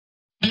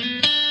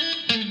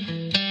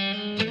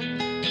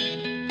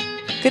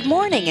Good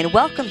morning and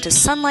welcome to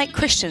Sunlight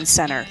Christian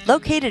Center,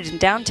 located in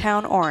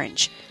downtown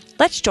Orange.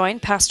 Let's join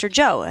Pastor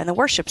Joe and the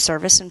worship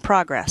service in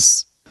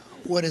progress.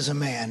 What is a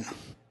man?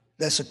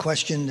 That's a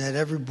question that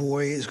every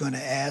boy is going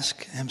to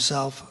ask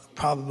himself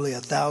probably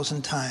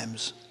 1,000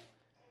 times.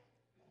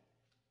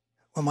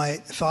 When my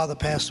father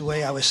passed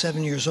away, I was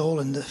 7 years old,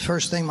 and the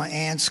first thing my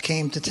aunts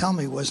came to tell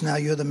me was, now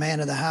you're the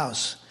man of the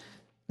house.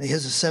 Now,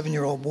 here's a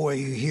 7-year-old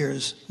boy who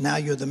hears, now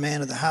you're the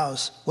man of the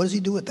house. What does he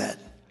do with that?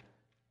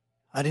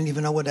 I didn't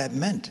even know what that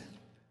meant.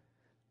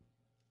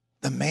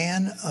 The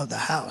man of the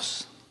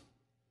house.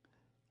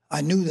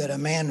 I knew that a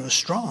man was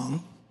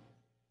strong,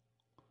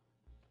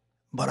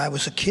 but I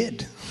was a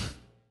kid.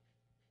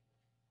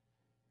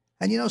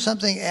 And you know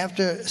something?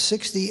 After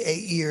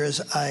 68 years,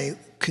 I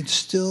could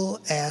still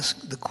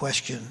ask the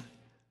question,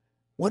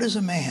 what is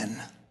a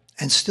man?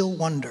 And still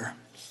wonder.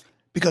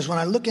 Because when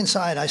I look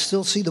inside, I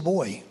still see the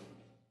boy.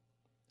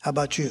 How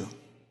about you?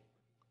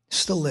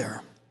 Still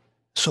there.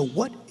 So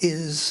what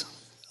is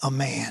a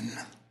man?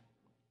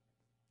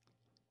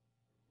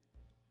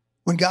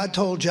 When God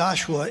told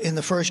Joshua in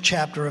the first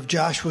chapter of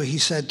Joshua, he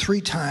said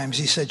 3 times,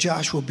 he said,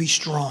 Joshua, be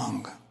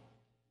strong.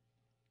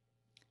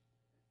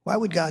 Why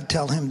would God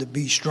tell him to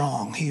be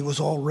strong? He was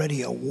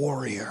already a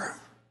warrior.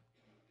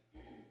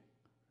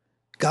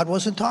 God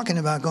wasn't talking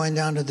about going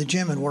down to the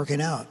gym and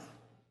working out.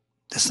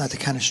 That's not the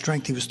kind of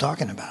strength he was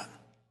talking about.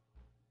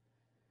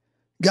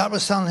 God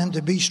was telling him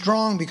to be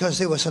strong because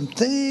there were some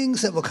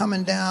things that were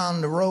coming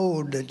down the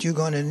road that you're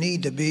going to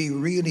need to be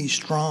really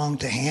strong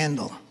to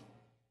handle.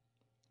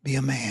 Be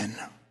a man.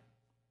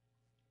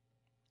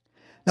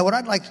 Now, what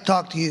I'd like to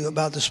talk to you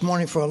about this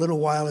morning for a little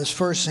while is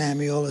 1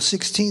 Samuel, the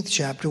 16th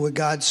chapter, where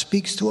God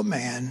speaks to a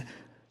man,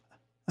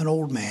 an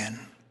old man,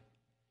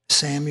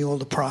 Samuel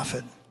the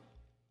prophet.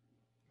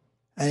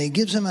 And he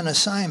gives him an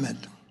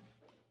assignment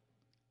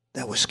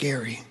that was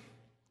scary.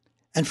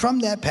 And from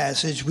that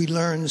passage, we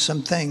learn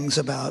some things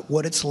about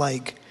what it's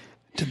like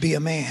to be a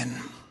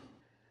man.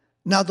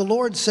 Now, the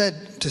Lord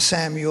said to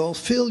Samuel,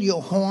 fill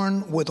your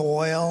horn with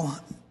oil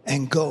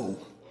and go.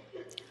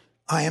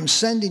 I am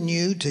sending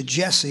you to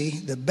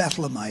Jesse the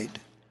Bethlehemite,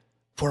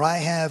 for I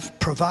have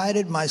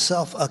provided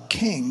myself a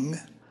king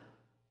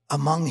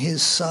among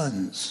his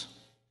sons.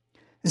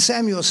 And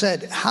Samuel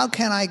said, how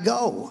can I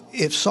go?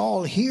 If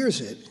Saul hears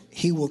it,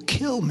 he will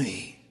kill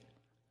me.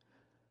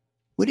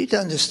 We need to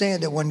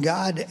understand that when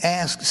God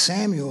asked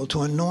Samuel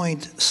to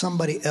anoint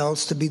somebody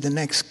else to be the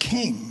next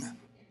king,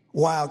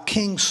 while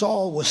King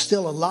Saul was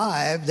still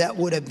alive, that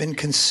would have been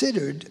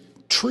considered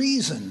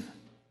treason,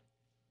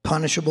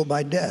 punishable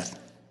by death.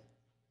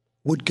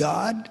 Would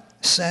God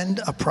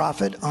send a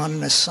prophet on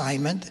an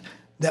assignment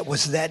that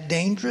was that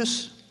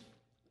dangerous?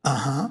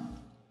 Yeah.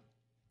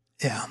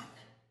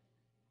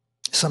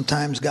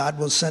 Sometimes God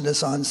will send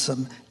us on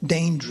some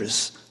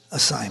dangerous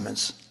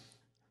assignments.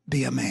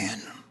 Be a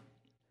man.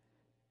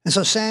 And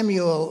so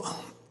Samuel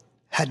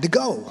had to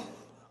go.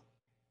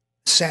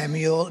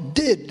 Samuel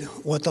did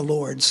what the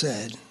Lord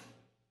said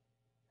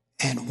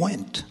and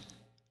went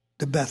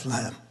to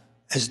Bethlehem.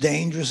 As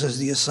dangerous as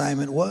the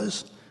assignment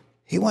was,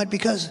 he went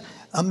because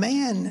a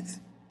man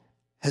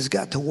has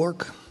got to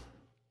work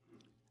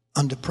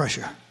under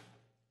pressure.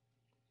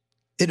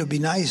 It would be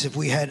nice if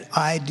we had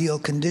ideal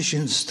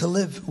conditions to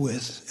live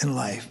with in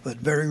life, but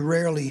very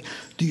rarely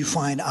do you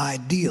find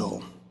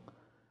ideal.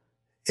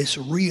 It's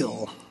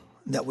real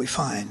that we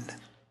find.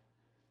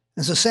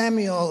 And so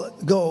Samuel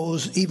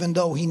goes, even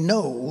though he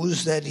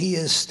knows that he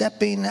is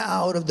stepping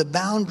out of the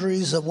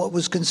boundaries of what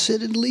was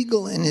considered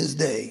legal in his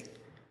day.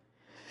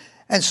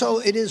 And so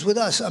it is with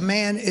us. A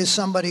man is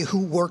somebody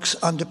who works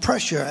under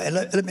pressure. And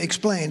let me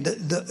explain.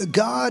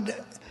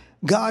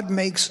 God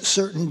makes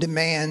certain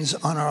demands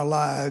on our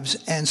lives,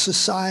 and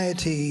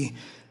society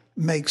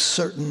makes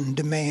certain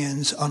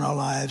demands on our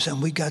lives, and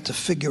we got to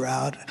figure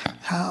out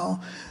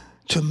how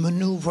to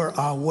maneuver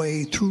our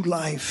way through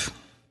life.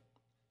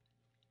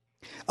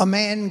 A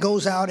man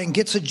goes out and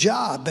gets a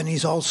job, and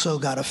he's also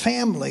got a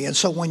family. And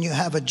so when you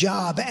have a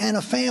job and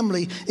a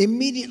family,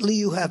 immediately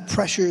you have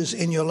pressures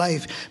in your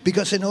life,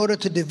 because in order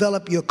to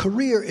develop your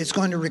career, it's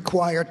going to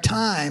require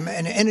time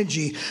and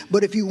energy.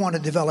 But if you want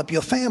to develop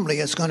your family,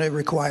 it's going to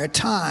require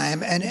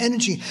time and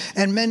energy.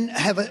 And men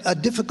have a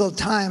difficult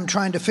time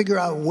trying to figure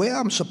out where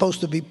I'm supposed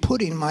to be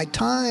putting my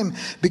time,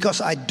 because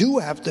I do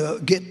have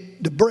to get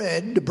the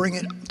bread to bring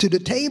it to the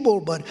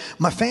table, but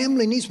my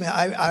family needs me.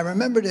 I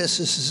remember this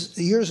is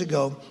years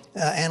ago.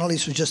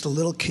 Annalise was just a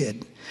little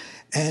kid,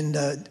 and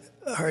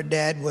her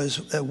dad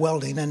was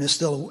welding and is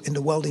still in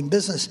the welding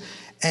business,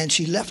 and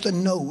she left a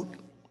note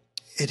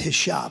at his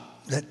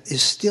shop that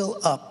is still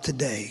up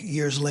today,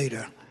 years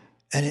later,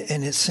 and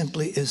it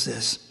simply is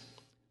this: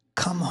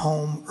 come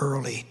home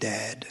early,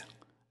 Dad.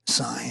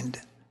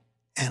 Signed,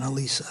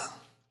 Annalisa.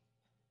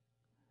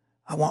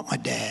 I want my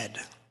dad.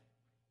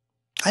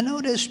 I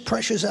know there's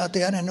pressures out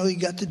there, and I know you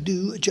got to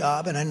do a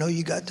job, and I know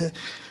you got to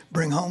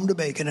bring home the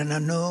bacon, and I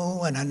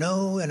know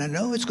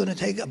it's going to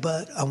take,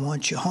 but I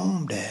want you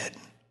home, Dad.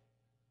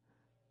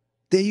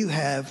 There you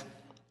have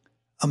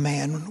a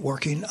man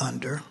working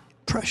under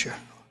pressure.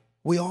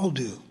 We all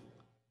do.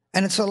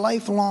 And it's a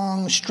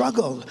lifelong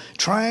struggle,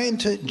 trying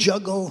to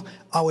juggle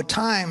our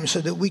time so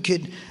that we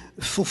could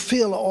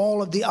fulfill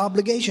all of the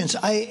obligations.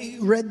 I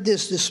read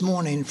this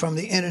morning from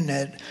the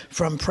internet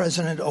from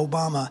President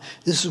Obama.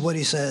 This is what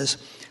he says: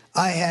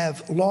 I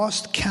have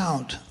lost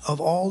count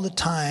of all the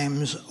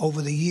times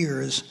over the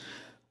years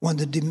when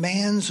the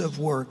demands of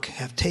work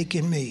have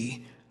taken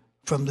me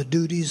from the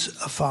duties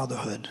of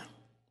fatherhood.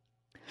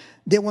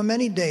 There were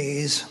many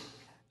days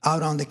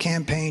out on the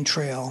campaign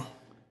trail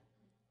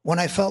when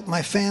I felt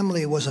my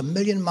family was a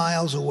million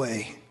miles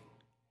away,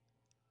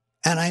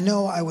 and I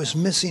know I was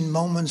missing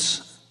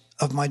moments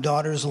of my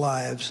daughters'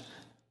 lives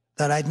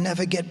that I'd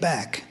never get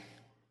back.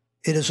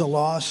 It is a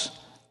loss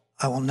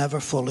I will never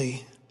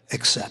fully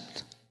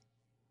accept.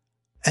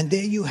 And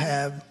there you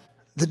have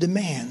the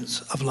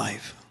demands of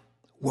life,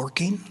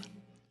 working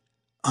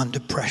under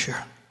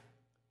pressure,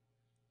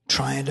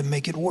 trying to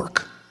make it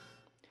work.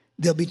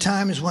 There'll be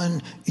times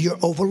when you're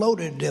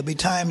overloaded. There'll be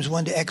times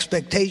when the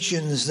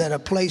expectations that are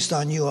placed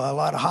on you are a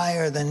lot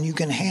higher than you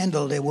can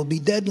handle. There will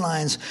be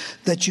deadlines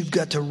that you've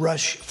got to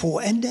rush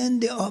for. And then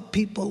there are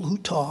people who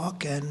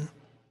talk and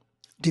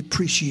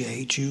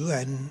depreciate you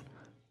and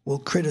will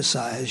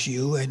criticize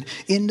you. And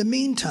in the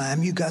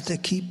meantime, you got to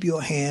keep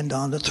your hand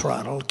on the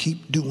throttle,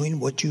 keep doing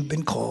what you've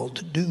been called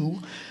to do.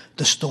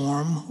 The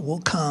storm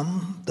will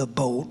come, the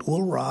boat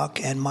will rock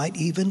and might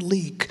even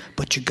leak,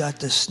 but you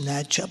got to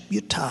snatch up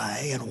your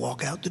tie and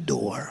walk out the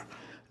door,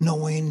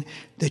 knowing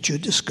that you're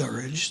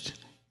discouraged,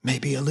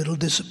 maybe a little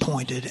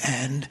disappointed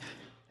and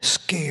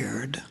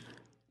scared,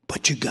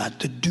 but you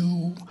got to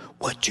do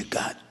what you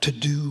got to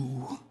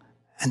do.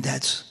 And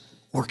that's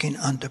working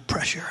under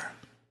pressure.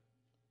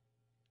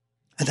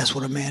 And that's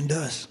what a man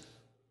does.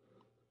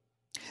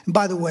 And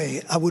by the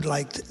way, I would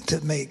like to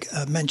make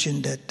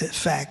mention that the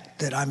fact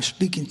that I'm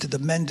speaking to the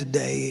men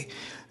today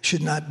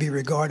should not be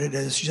regarded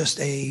as just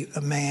a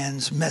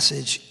man's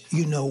message.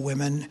 You know,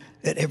 women,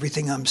 that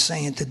everything I'm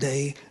saying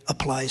today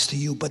applies to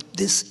you. But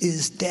this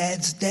is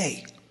Dad's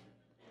day,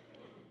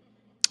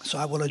 so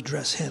I will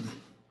address him.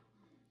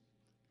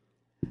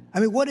 I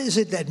mean, what is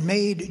it that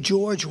made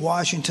George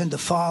Washington the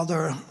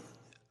father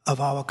of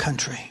our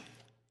country?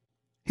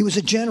 He was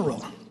a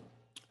general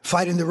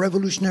fighting the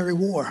Revolutionary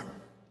War.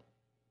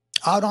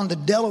 Out on the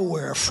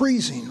Delaware,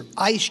 freezing,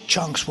 ice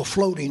chunks were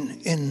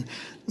floating in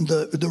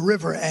the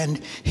river, and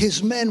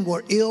his men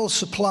were ill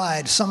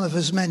supplied. Some of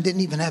his men didn't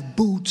even have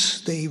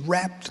boots. They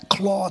wrapped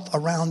cloth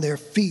around their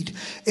feet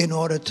in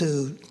order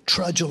to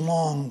trudge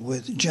along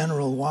with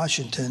General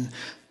Washington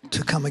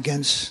to come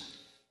against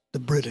the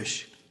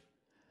British.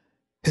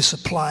 His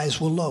supplies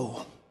were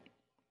low.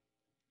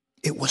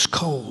 It was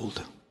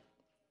cold.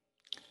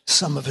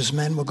 Some of his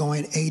men were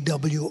going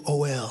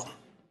AWOL,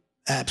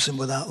 absent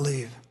without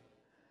leave.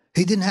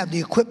 He didn't have the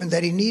equipment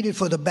that he needed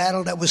for the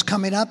battle that was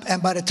coming up,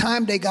 and by the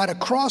time they got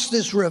across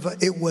this river,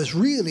 it was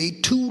really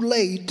too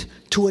late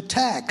to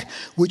attack,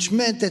 which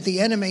meant that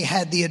the enemy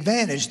had the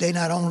advantage. They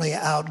not only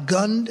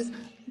outgunned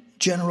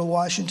General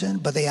Washington,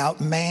 but they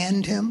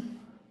outmanned him.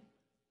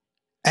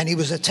 And he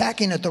was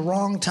attacking at the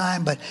wrong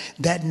time, but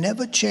that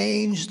never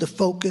changed the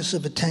focus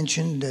of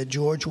attention that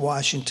George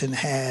Washington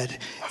had,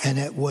 and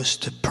it was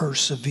to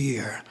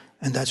persevere.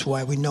 And that's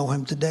why we know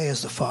him today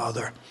as the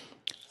father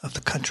of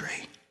the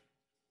country.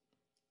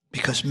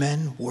 Because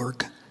men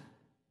work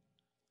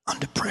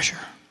under pressure.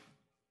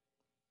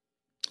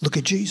 Look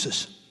at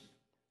Jesus.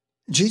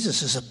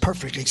 Jesus is a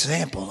perfect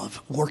example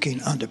of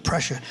working under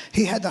pressure.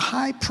 He had the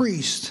high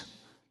priest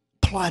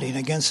plotting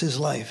against his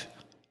life.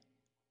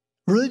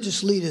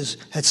 Religious leaders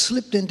had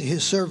slipped into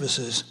his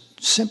services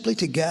simply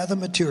to gather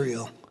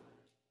material,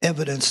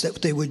 evidence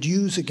that they would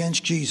use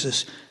against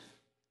Jesus,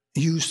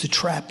 used to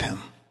trap him.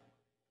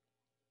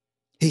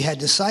 He had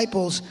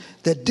disciples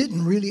that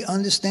didn't really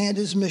understand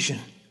his mission.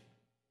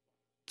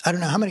 I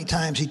don't know how many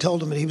times he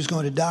told them that he was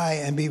going to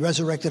die and be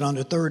resurrected on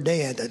the third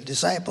day, and the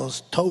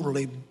disciples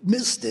totally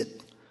missed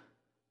it.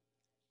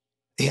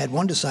 He had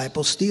one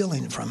disciple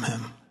stealing from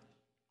him.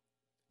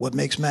 What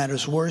makes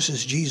matters worse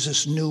is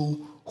Jesus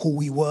knew who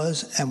he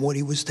was and what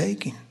he was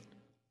taking.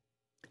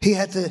 He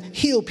had to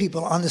heal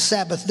people on the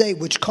Sabbath day,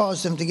 which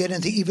caused him to get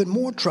into even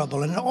more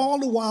trouble. And all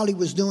the while he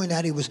was doing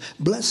that, he was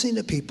blessing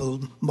the people,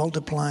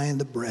 multiplying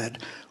the bread,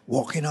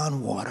 walking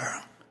on water,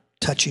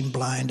 touching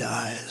blind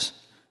eyes,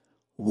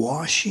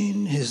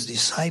 washing his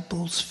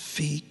disciples'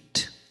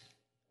 feet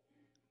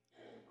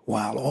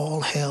while all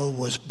hell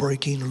was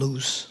breaking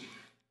loose.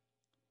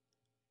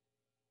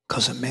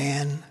 Because a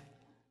man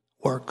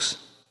works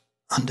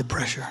under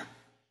pressure.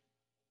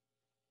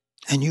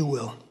 And you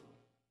will.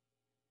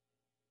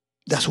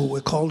 That's what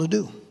we're called to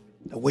do.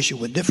 I wish it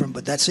were different,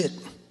 but that's it.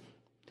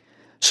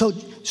 So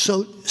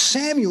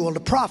Samuel, the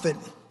prophet,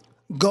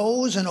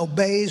 goes and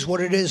obeys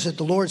what it is that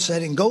the Lord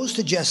said, and goes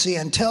to Jesse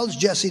and tells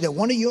Jesse that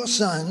one of your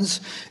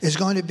sons is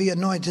going to be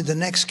anointed the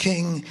next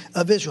king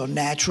of Israel.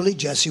 Naturally,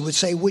 Jesse would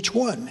say, which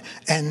one?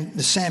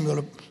 And Samuel,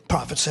 the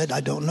prophet, said,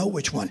 I don't know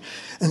which one.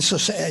 And so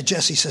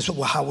Jesse says,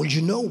 well, how will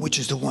you know which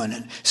is the one?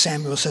 And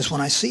Samuel says,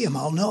 when I see him,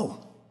 I'll know.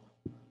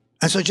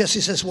 And so Jesse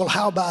says, well,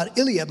 how about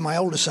Eliab, my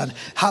oldest son?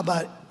 How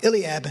about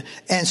Eliab.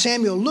 And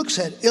Samuel looks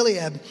at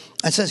Eliab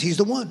and says, he's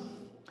the one.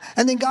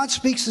 And then God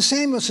speaks to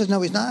Samuel and says,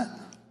 no, he's not.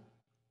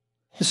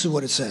 This is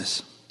what it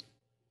says.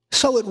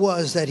 So it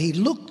was that he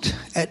looked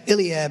at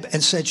Eliab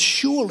and said,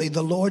 surely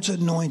the Lord's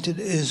anointed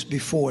is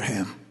before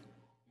him.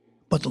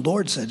 But the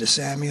Lord said to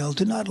Samuel,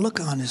 do not look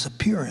on his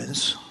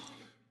appearance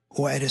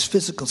or at his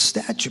physical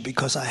stature,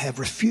 because I have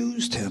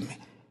refused him.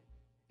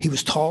 He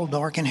was tall,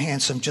 dark, and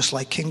handsome, just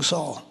like King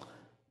Saul.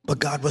 But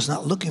God was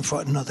not looking for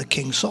another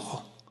King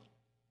Saul.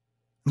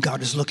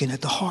 God is looking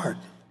at the heart,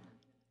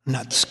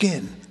 not the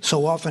skin.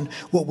 So often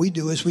what we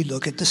do is we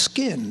look at the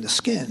skin.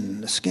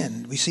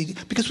 We see,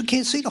 because we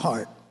can't see the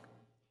heart.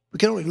 We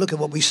can only look at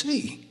what we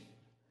see.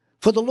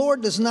 For the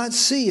Lord does not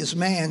see as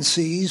man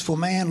sees, for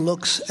man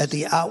looks at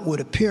the outward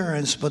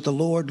appearance, but the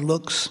Lord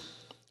looks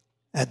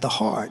at the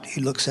heart.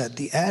 He looks at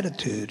the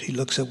attitude. He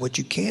looks at what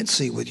you can't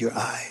see with your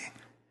eye.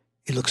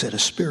 He looks at a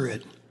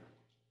spirit.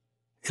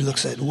 He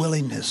looks at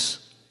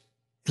willingness.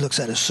 He looks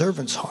at a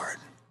servant's heart.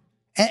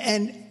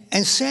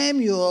 And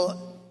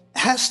Samuel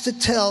has to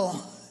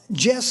tell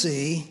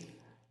Jesse,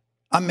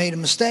 I made a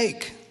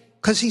mistake.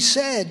 Because he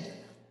said,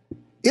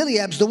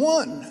 Eliab's the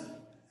one.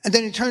 And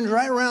then he turns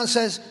right around and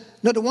says,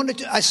 no, the one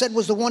that I said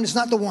was the one is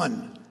not the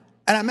one.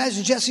 And I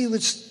imagine Jesse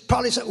would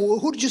probably say, well,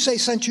 who did you say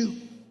sent you?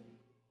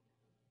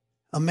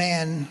 A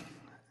man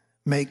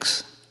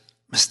makes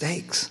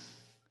mistakes.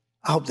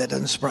 I hope that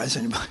doesn't surprise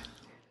anybody.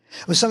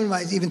 But somebody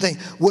might even think,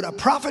 would a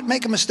prophet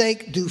make a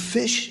mistake? Do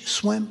fish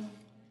swim?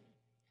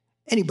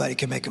 Anybody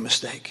can make a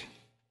mistake.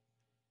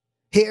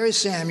 Here is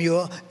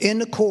Samuel in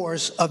the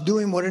course of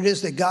doing what it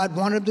is that God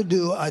wanted him to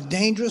do, a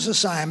dangerous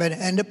assignment,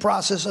 and the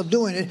process of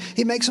doing it,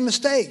 he makes a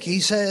mistake.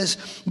 He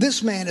says,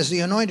 this man is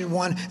the anointed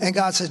one, and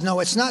God says, no,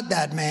 it's not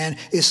that man,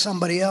 it's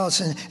somebody else.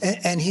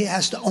 And he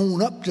has to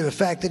own up to the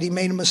fact that he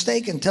made a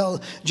mistake and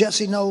tell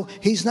Jesse, no,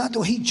 he's not.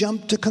 He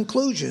jumped to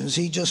conclusions.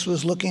 He just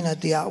was looking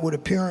at the outward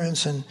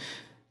appearance, and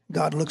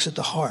God looks at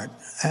the heart.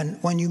 And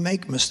when you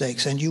make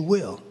mistakes, and you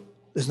will,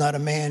 there's not a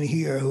man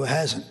here who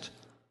hasn't.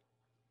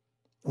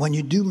 When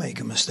you do make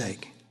a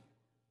mistake,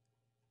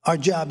 our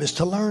job is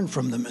to learn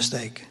from the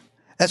mistake.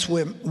 That's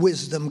where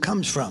wisdom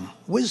comes from.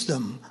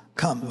 Wisdom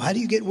comes. How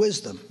do you get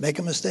wisdom? Make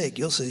a mistake,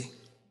 you'll see.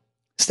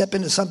 Step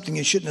into something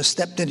you shouldn't have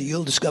stepped into,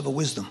 you'll discover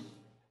wisdom.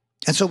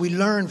 And so we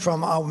learn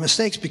from our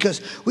mistakes,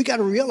 because we got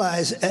to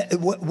realize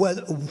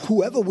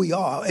whoever we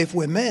are, if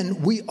we're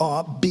men, we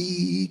are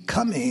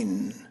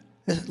becoming.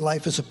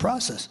 Life is a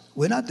process.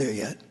 We're not there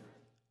yet.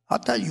 I'll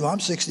tell you, I'm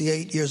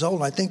 68 years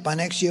old. I think by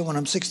next year when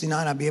I'm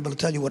 69, I'll be able to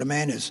tell you what a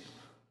man is.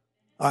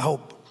 I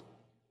hope.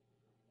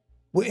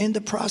 We're in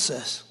the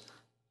process.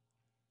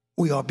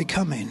 We are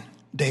becoming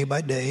day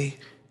by day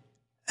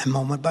and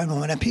moment by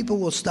moment. And people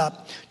will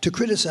stop to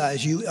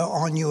criticize you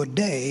on your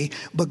day,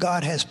 but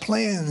God has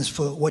plans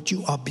for what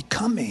you are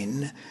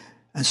becoming.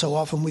 And so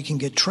often we can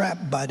get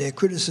trapped by their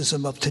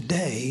criticism of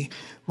today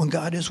when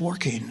God is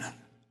working.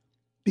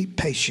 Be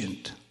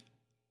patient.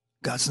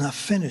 God's not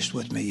finished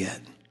with me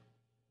yet.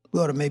 We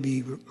ought to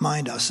maybe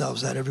remind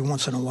ourselves that every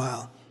once in a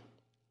while.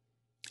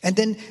 And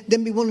then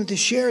be willing to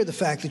share the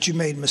fact that you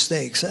made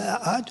mistakes.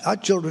 Our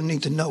children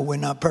need to know we're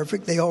not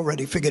perfect. They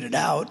already figured it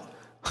out.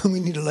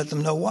 We need to let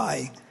them know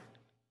why.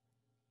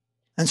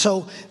 And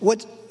so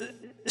what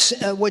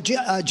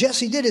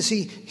Jesse did is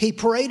he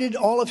paraded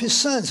all of his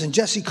sons. And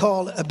Jesse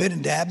called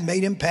Abinadab,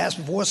 made him pass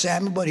before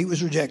Samuel, but he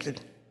was rejected.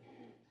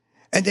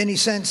 And then he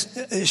sent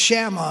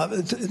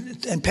Shammah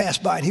and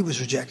passed by, and he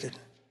was rejected.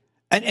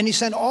 And he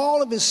sent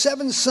all of his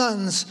 7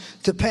 sons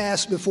to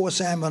pass before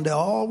Samuel, and they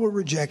all were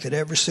rejected,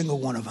 every single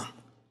one of them.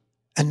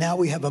 And now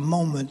we have a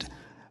moment,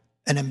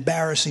 an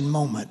embarrassing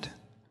moment.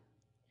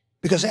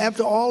 Because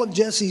after all of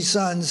Jesse's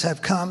sons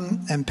have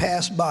come and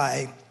passed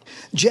by,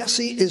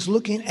 Jesse is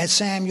looking at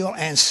Samuel,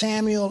 and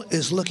Samuel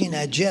is looking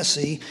at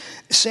Jesse.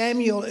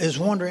 Samuel is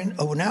wondering,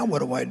 oh, now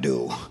what do I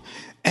do?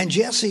 And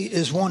Jesse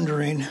is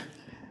wondering,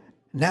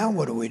 now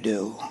what do we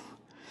do?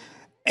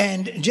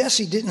 And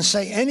Jesse didn't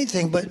say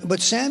anything,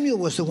 but Samuel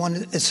was the one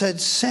that said,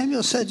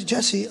 Samuel said to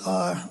Jesse,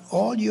 are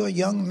all your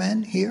young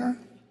men here?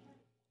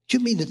 Do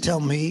you mean to tell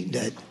me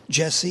that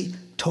Jesse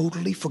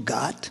totally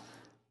forgot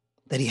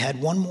that he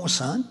had one more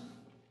son?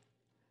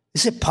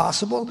 Is it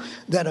possible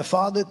that a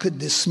father could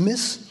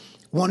dismiss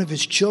one of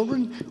his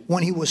children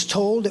when he was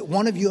told that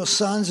one of your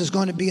sons is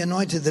going to be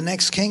anointed the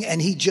next king,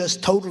 and he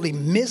just totally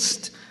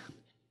missed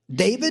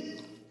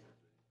David?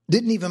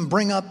 Didn't even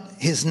bring up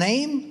his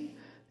name?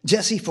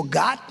 Jesse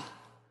forgot,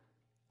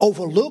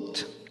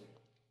 overlooked,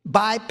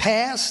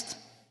 bypassed,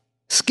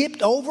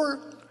 skipped over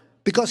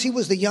because he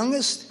was the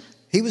youngest,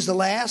 he was the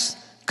last,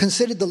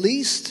 considered the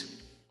least.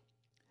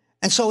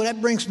 And so that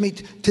brings me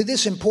to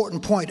this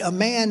important point. A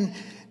man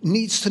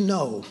needs to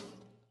know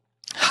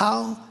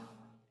how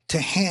to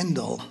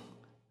handle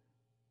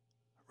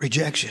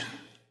rejection,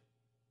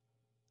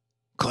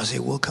 because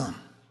it will come.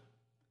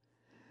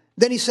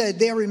 Then he said,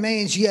 there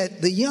remains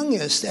yet the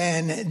youngest,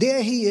 and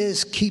there he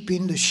is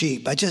keeping the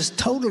sheep. I just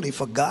totally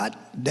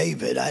forgot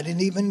David. I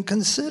didn't even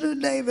consider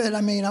David.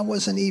 I mean, I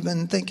wasn't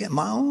even thinking.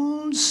 My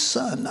own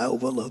son I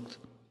overlooked.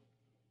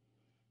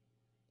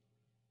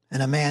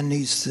 And a man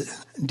needs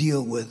to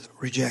deal with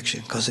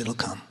rejection because it'll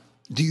come.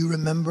 Do you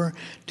remember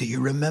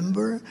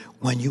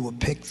when you were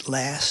picked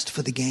last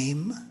for the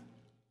game?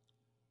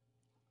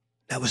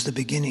 That was the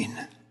beginning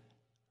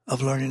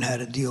of learning how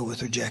to deal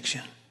with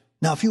rejection.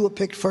 Now, if you were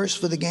picked first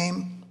for the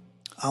game,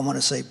 I want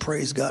to say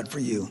praise God for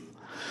you.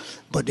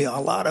 But there are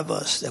a lot of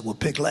us that were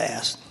picked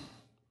last.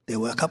 There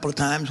were a couple of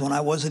times when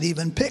I wasn't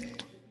even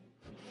picked.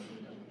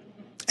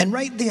 And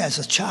right there as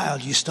a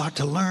child, you start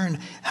to learn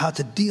how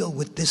to deal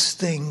with this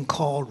thing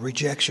called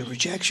rejection.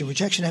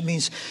 Rejection, that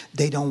means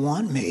they don't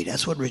want me.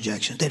 That's what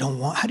rejection, they don't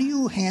want. How do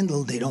you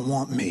handle they don't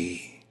want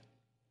me?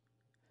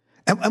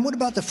 And what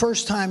about the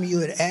first time you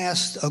had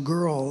asked a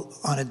girl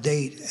on a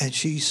date and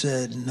she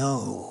said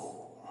no?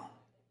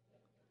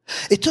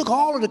 It took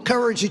all of the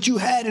courage that you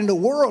had in the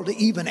world to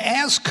even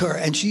ask her,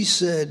 and she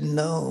said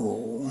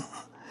no.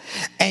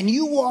 And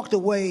you walked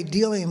away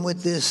dealing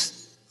with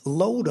this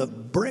load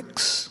of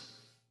bricks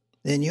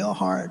in your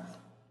heart,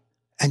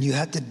 and you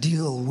had to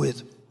deal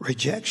with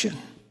rejection.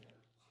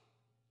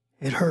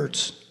 It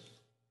hurts.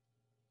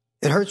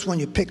 It hurts when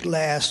you're picked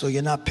last or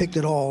you're not picked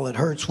at all. It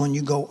hurts when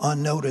you go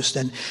unnoticed,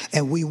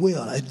 and we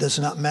will. It does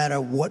not matter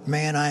what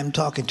man I am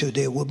talking to.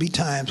 There will be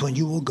times when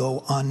you will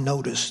go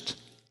unnoticed.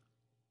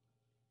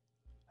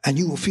 And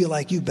you will feel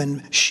like you've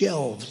been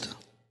shelved,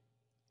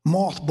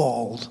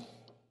 mothballed,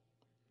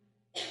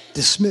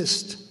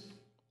 dismissed,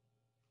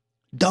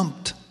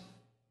 dumped,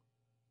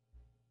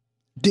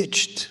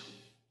 ditched.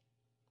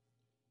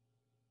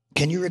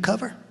 Can you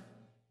recover?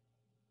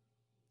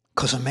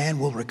 Because a man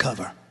will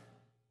recover.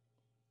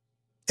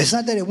 It's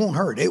not that it won't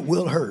hurt. It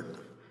will hurt.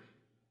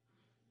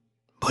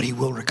 But he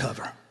will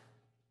recover.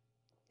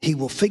 He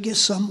will figure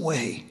some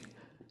way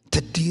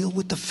to deal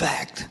with the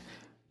fact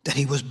that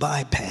he was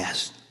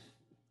bypassed.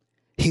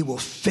 He will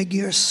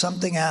figure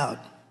something out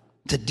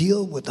to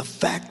deal with the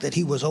fact that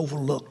he was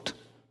overlooked.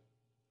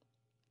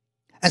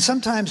 And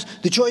sometimes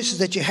the choices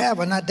that you have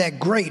are not that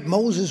great.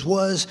 Moses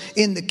was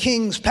in the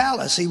king's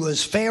palace. He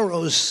was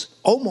Pharaoh's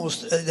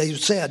almost, they would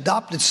say,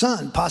 adopted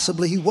son.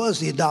 Possibly he was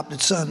the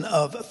adopted son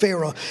of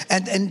Pharaoh.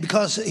 And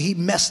because he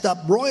messed up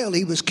royally,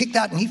 he was kicked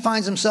out, and he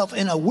finds himself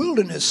in a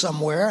wilderness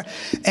somewhere.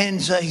 And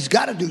he's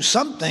got to do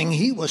something.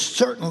 He was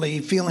certainly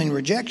feeling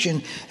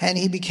rejection, and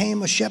he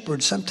became a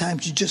shepherd.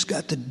 Sometimes you just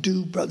got to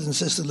do, brothers and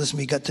sisters, listen to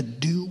me, you got to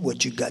do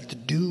what you got to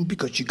do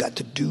because you got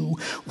to do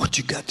what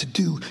you got to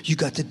do. You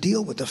got to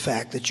deal with the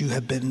fact that you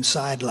have been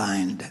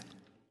sidelined,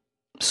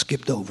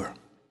 skipped over.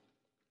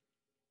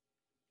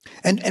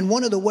 And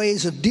one of the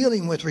ways of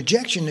dealing with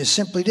rejection is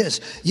simply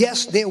this.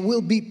 Yes, there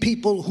will be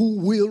people who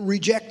will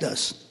reject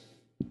us.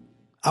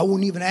 I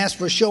wouldn't even ask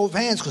for a show of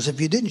hands, because if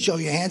you didn't show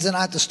your hands, then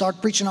I have to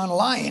start preaching on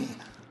lying.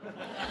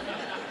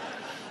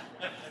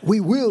 We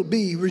will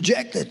be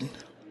rejected.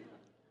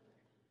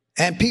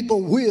 And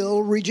people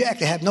will reject.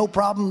 They have no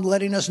problem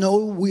letting us know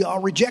we are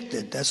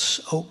rejected.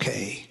 That's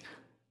okay.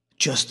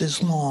 Just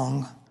as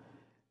long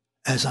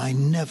as I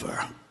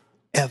never,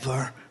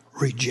 ever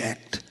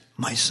reject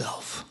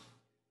myself.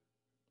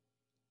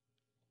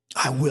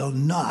 I will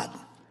not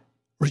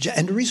reject.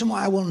 And the reason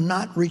why I will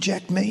not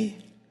reject me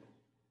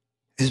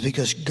is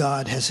because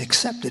God has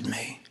accepted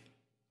me.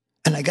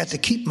 And I got to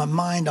keep my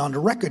mind on the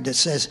record that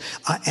says,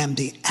 I am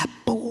the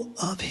apple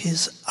of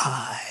his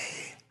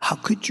eye. How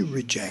could you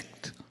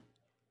reject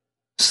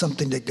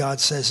something that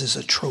God says is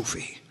a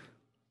trophy?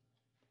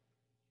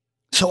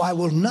 So I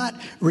will not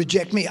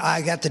reject me.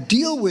 I got to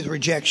deal with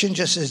rejection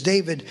just as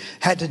David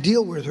had to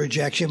deal with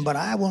rejection, but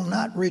I will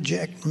not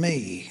reject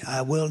me.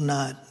 I will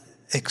not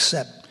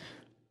accept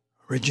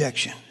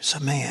rejection. It's a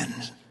man.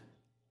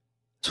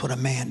 It's what a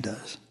man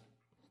does.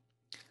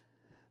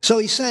 So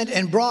he sent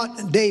and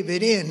brought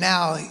David in.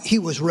 Now he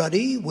was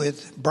ruddy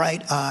with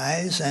bright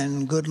eyes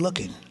and good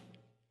looking.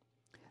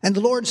 And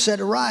the Lord said,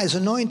 arise,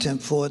 anoint him,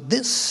 for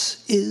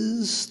this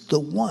is the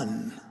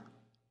one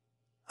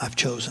I've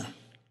chosen.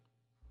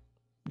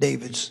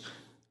 David's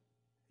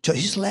choice.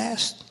 He's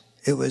last.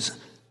 It was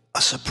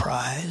a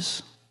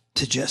surprise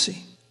to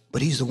Jesse,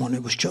 but he's the one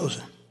that was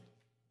chosen.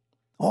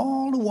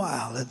 All the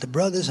while that the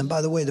brothers, and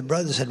by the way, the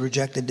brothers had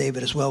rejected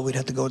David as well. We'd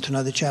have to go to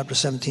another chapter,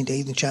 17 to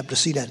 18 chapter, to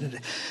see that.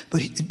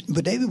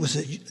 But David was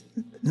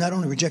not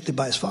only rejected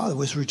by his father,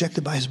 was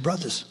rejected by his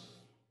brothers.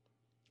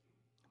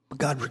 But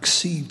God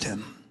received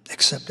him,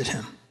 accepted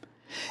him.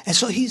 And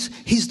so he's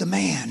the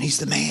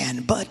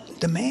man.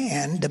 But the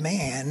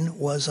man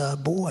was a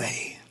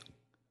boy.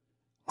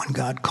 When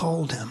God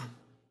called him,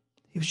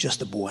 he was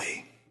just a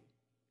boy.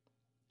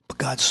 But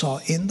God saw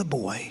in the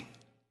boy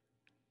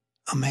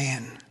a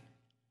man.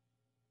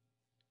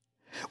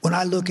 When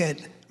I look at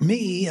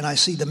me and I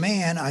see the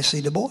man, I see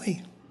the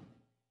boy.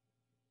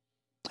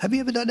 Have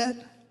you ever done that?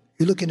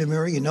 You look in the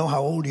mirror, you know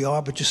how old you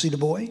are, but you see the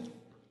boy.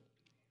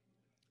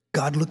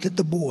 God looked at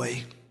the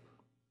boy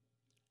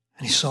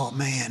and he saw a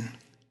man.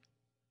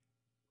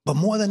 But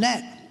more than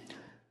that,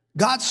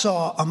 God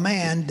saw a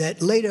man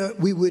that later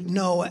we would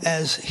know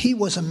as he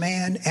was a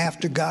man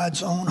after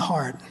God's own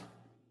heart.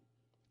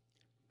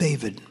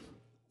 David,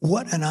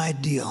 what an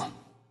ideal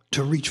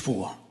to reach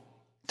for.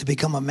 To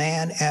become a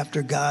man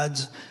after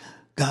God's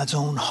God's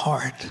own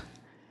heart.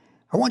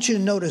 I want you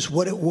to notice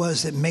what it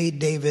was that made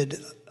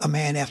David a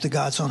man after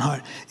God's own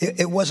heart.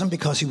 It wasn't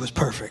because he was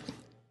perfect.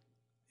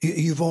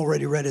 You've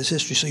already read his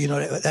history, so you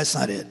know that's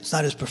not it. It's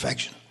not his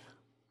perfection.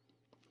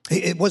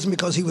 It wasn't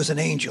because he was an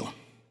angel.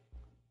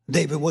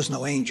 David was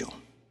no angel.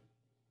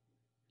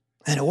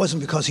 And it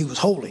wasn't because he was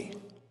holy.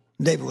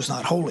 David was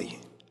not holy.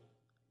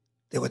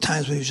 There were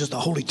times when he was just a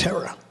holy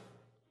terror.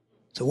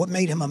 So what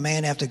made him a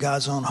man after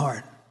God's own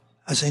heart?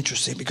 That's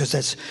interesting, because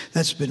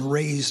that's been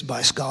raised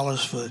by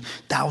scholars for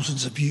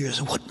thousands of years.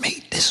 And what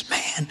made this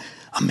man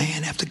a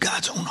man after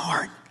God's own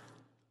heart?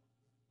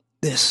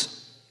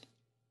 This.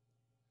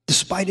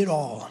 Despite it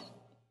all,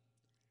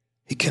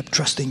 he kept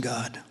trusting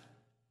God.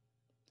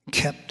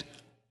 Kept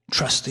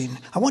trusting.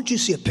 I want you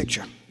to see a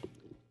picture.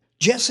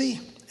 Jesse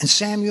and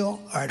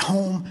Samuel are at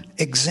home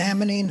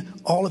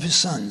examining all of his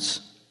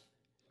sons,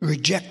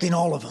 rejecting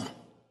all of them,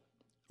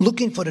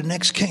 looking for the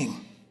next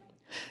king.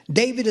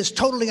 David is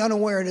totally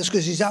unaware of this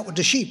because he's out with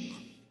the sheep.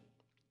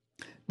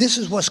 This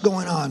is what's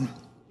going on.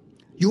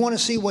 You want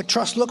to see what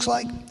trust looks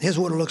like? Here's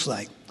what it looks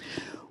like.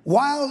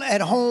 While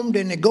at home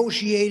they're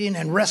negotiating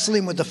and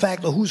wrestling with the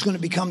fact of who's going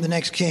to become the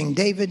next king,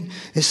 David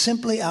is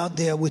simply out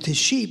there with his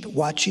sheep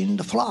watching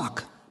the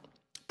flock,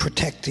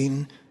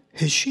 protecting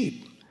his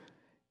sheep.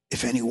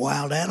 If any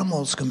wild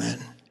animals come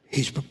in,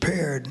 he's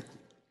prepared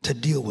to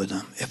deal with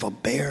them. If a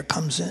bear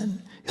comes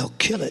in, he'll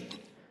kill it.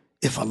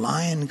 If a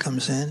lion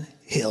comes in,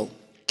 he'll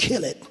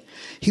kill it.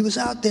 He was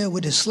out there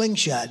with his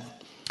slingshot,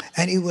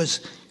 and he was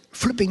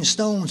flipping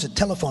stones at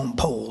telephone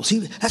poles.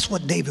 That's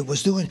what David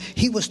was doing.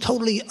 He was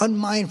totally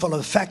unmindful of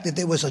the fact that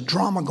there was a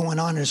drama going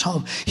on in his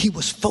home. He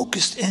was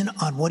focused in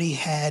on what he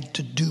had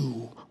to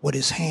do, what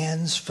his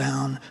hands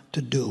found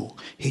to do.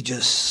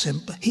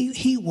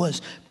 He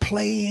was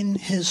playing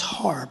his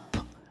harp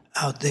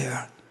out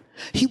there.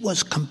 He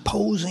was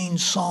composing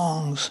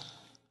songs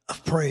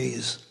of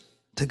praise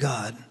to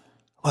God.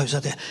 I was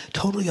out there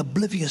totally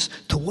oblivious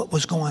to what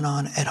was going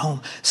on at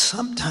home.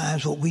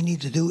 Sometimes what we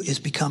need to do is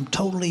become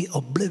totally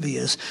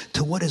oblivious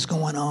to what is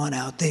going on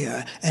out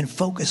there and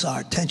focus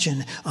our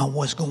attention on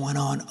what's going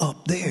on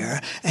up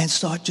there and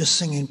start just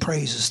singing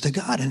praises to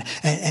God.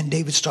 And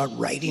David started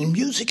writing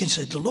music and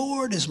said, "The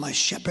Lord is my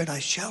shepherd, I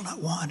shall not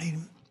want. He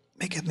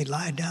maketh me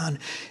lie down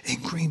in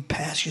green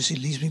pastures. He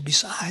leads me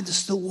beside the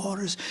still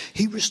waters.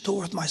 He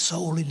restoreth my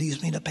soul. He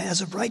leads me in the paths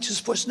of righteousness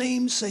for his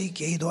name's sake.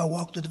 Yea, though I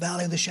walk through the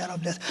valley of the shadow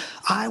of death,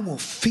 I will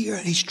fear."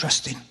 He's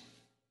trusting.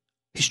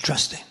 He's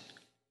trusting.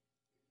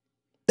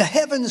 The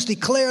heavens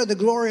declare the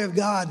glory of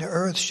God. The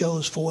earth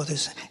shows forth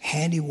his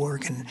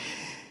handiwork. And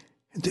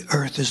the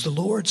earth is the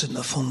Lord's and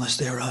the fullness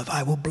thereof.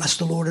 I will bless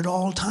the Lord at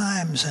all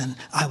times, and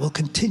I will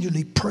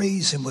continually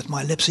praise him with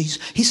my lips.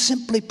 He's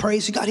simply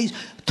praising God. He's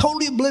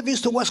totally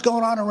oblivious to what's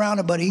going on around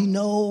him, but he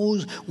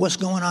knows what's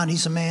going on.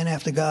 He's a man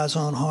after God's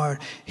own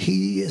heart.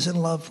 He is in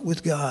love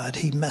with God.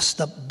 He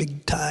messed up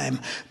big time,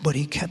 but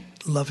he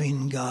kept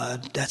loving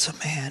God. That's a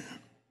man.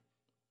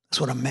 That's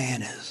what a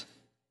man is.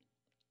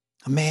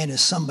 A man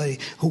is somebody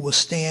who will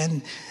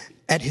stand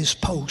at his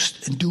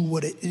post and do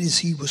what it is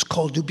he was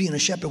called to. Being a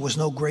shepherd was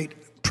no great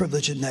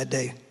privilege in that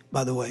day,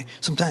 by the way.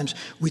 Sometimes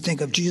we think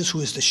of Jesus, who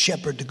is the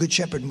shepherd, the good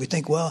shepherd, and we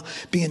think, well,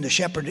 being the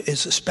shepherd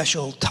is a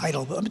special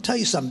title. But let me tell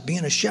you something.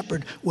 Being a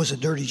shepherd was a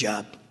dirty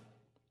job.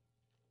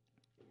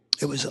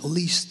 It was the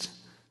least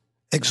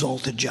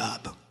exalted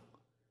job.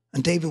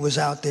 And David was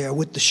out there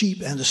with the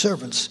sheep and the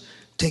servants,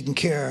 taking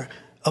care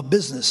of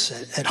business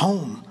at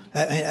home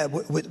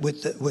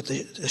with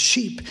the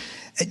sheep.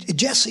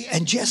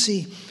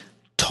 Jesse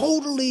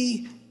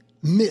totally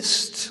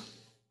missed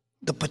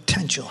the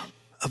potential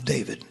of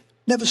David.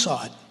 Never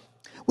saw it.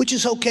 Which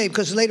is okay,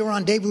 because later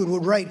on David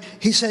would write,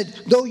 he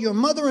said, "Though your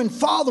mother and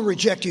father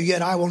reject you,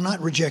 yet I will not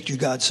reject you,"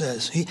 God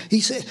says.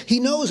 He said he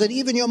knows that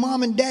even your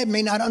mom and dad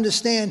may not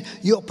understand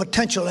your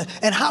potential.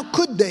 And how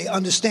could they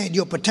understand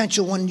your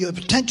potential when your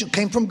potential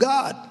came from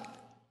God?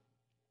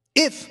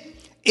 If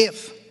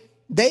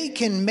they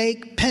can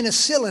make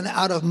penicillin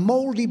out of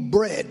moldy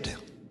bread,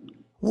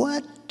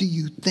 what do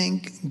you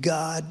think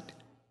God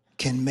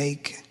can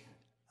make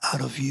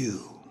out of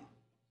you?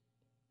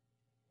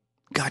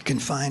 God can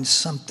find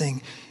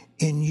something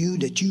in you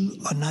that you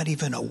are not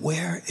even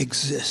aware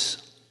exists.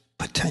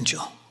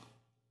 Potential.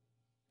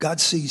 God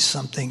sees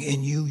something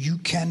in you you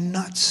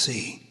cannot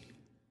see.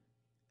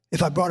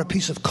 If I brought a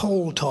piece of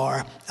coal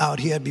tar out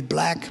here, it'd be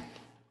black,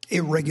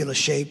 irregular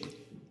shape,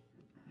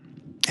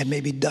 and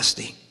maybe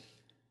dusty.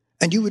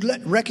 And you would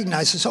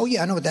recognize this. Oh,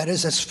 yeah, I know what that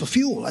is. That's for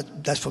fuel.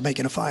 That's for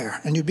making a fire.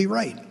 And you'd be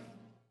right.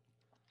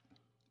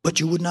 But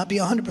you would not be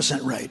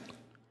 100% right.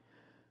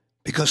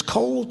 Because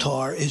coal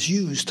tar is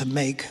used to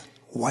make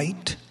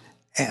white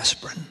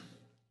aspirin.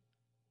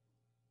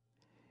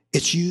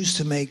 It's used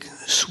to make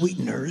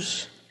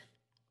sweeteners.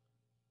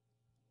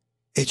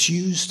 It's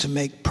used to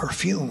make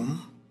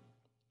perfume.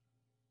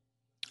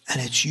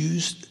 And it's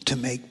used to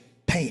make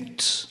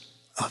paints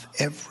of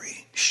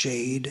every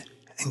shade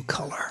and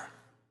color.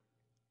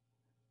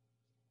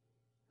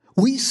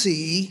 We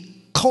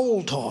see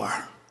coal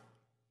tar.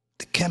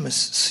 The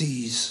chemist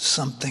sees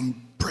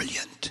something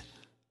brilliant.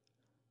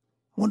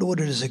 I wonder what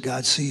it is that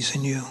God sees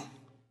in you.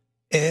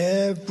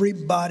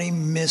 Everybody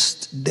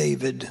missed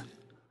David.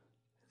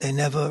 They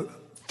never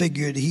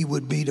figured he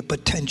would be the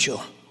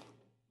potential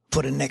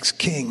for the next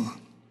king.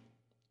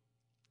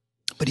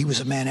 But he was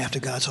a man after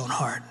God's own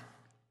heart.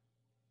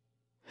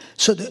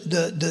 So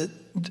the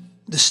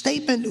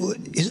statement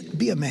is,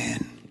 be a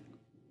man.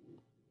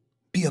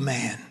 Be a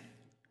man.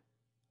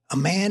 A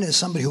man is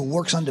somebody who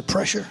works under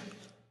pressure.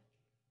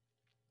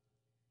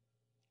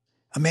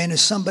 A man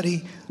is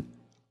somebody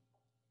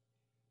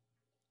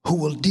who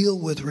will deal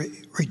with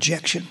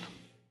rejection.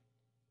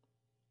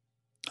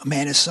 A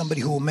man is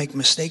somebody who will make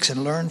mistakes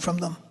and learn from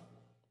them.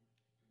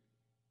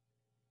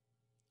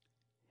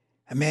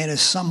 A man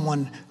is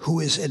someone who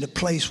is in a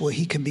place where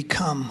he can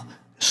become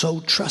so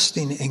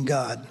trusting in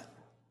God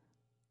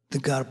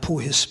that God will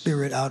pour his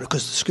spirit out.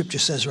 Because the scripture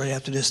says right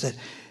after this that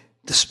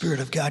the Spirit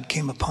of God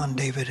came upon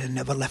David and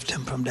never left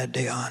him from that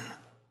day on.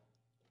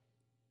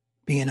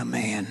 Being a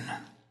man.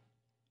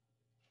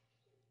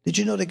 Did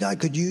you know that God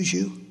could use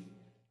you?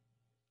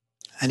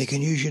 And he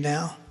can use you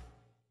now?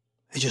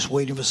 He's just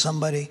waiting for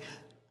somebody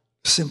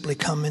to simply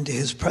come into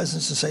his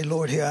presence and say,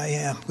 Lord, here I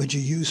am. Would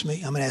you use me?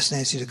 I'm going to ask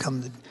Nancy to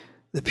come to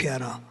the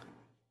piano.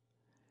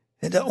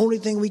 And the only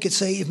thing we could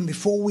say, even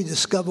before we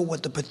discover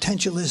what the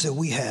potential is that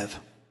we have,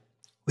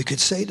 we could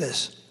say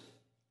this: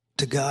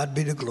 to God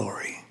be the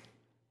glory.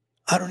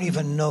 I don't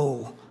even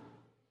know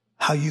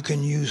how you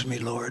can use me,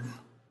 Lord.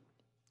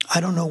 I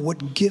don't know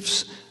what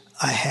gifts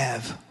I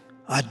have.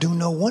 I do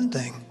know one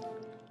thing: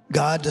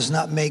 God does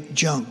not make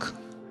junk.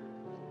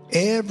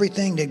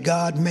 Everything that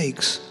God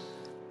makes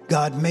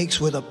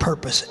with a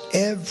purpose.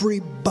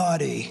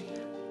 Everybody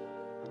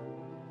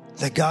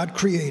that God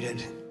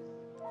created,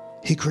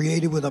 he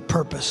created with a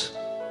purpose.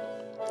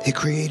 He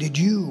created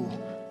you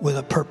with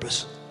a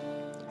purpose.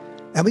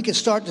 And we can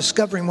start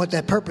discovering what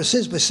that purpose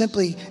is by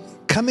simply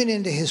coming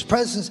into his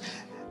presence.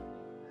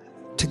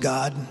 To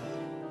God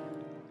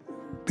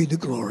be the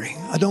glory.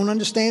 I don't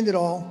understand it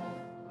all,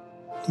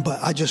 but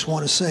I just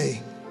want to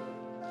say,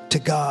 to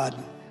God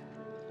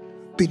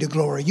be the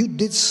glory. You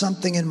did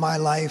something in my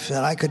life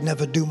that I could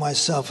never do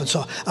myself. And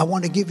so I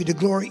want to give you the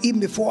glory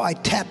even before I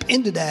tap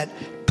into that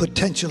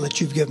potential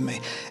that you've given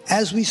me.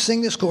 As we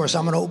sing this chorus,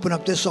 I'm going to open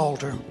up this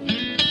altar.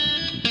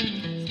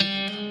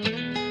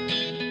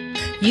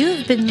 You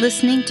have been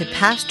listening to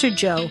Pastor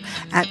Joe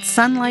at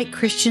Sunlight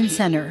Christian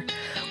Center.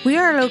 We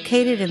are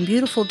located in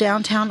beautiful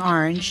downtown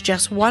Orange,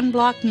 just 1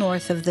 block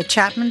north of the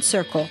Chapman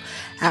Circle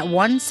at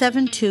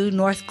 172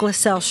 North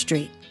Gliselle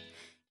Street.